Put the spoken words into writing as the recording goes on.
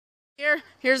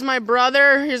Here's my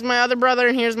brother, here's my other brother,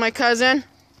 and here's my cousin.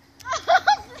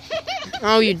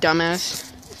 Oh, you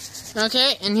dumbass.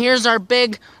 Okay, and here's our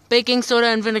big baking soda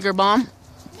and vinegar bomb.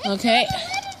 Okay.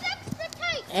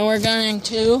 And we're going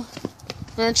to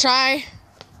try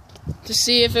to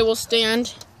see if it will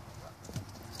stand.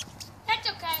 That's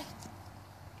okay.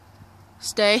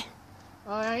 Stay.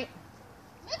 Alright.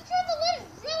 Make sure the lid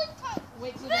is really tight.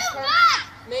 Wait till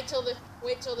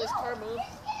this car moves. Okay.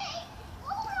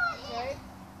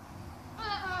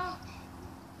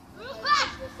 Move Push back.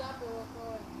 this up or we'll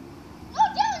throw it. No,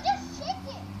 Dylan, just shake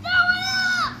it. Throw it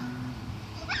up.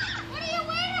 What are you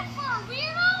waiting for,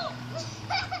 weirdo? No,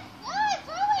 throw it.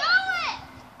 Throw it.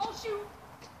 Oh, shoot.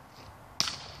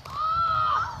 Oh.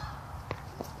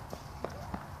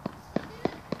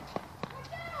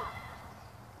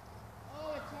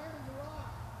 Oh, it's hard as a rock.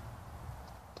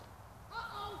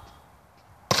 Uh-oh.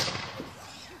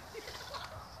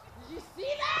 Did you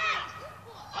see that?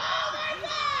 Oh my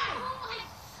God!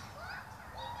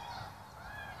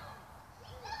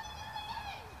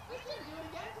 We can do it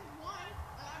again if we want.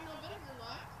 I have no vinegar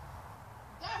left.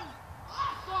 That was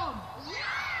awesome!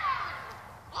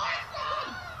 Yeah!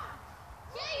 Awesome!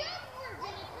 Yeah, you have more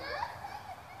vinegar.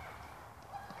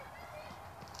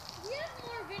 We have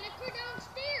more vinegar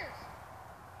downstairs.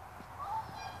 Oh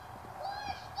my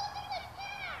gosh, look at the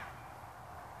cat.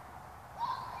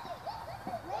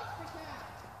 Roast the cat.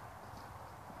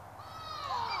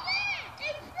 Oh,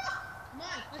 it broke. Come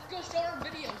on, let's go show our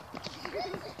video.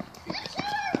 Let's show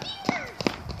our viewers.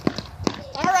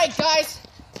 Alright guys,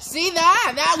 see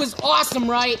that? That was awesome,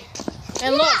 right?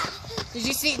 And look, did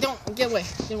you see, don't, get away.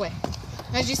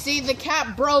 As you see, the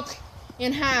cat broke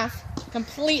in half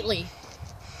completely.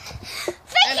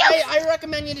 And I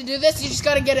recommend you to do this. You just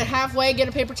gotta get it halfway, get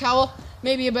a paper towel,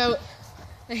 maybe about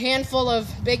a handful of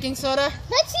baking soda.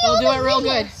 Let's see It'll all do the it real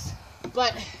videos. good.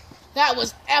 But that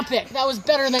was epic. That was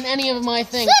better than any of my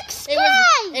things.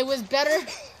 It was better.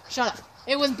 Shut up.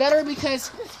 It was better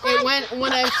because it went,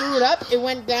 when I threw it up, it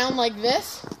went down like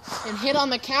this and hit on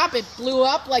the cap. It blew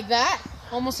up like that.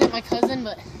 Almost hit my cousin,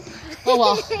 but oh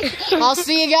well. I'll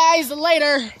see you guys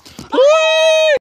later.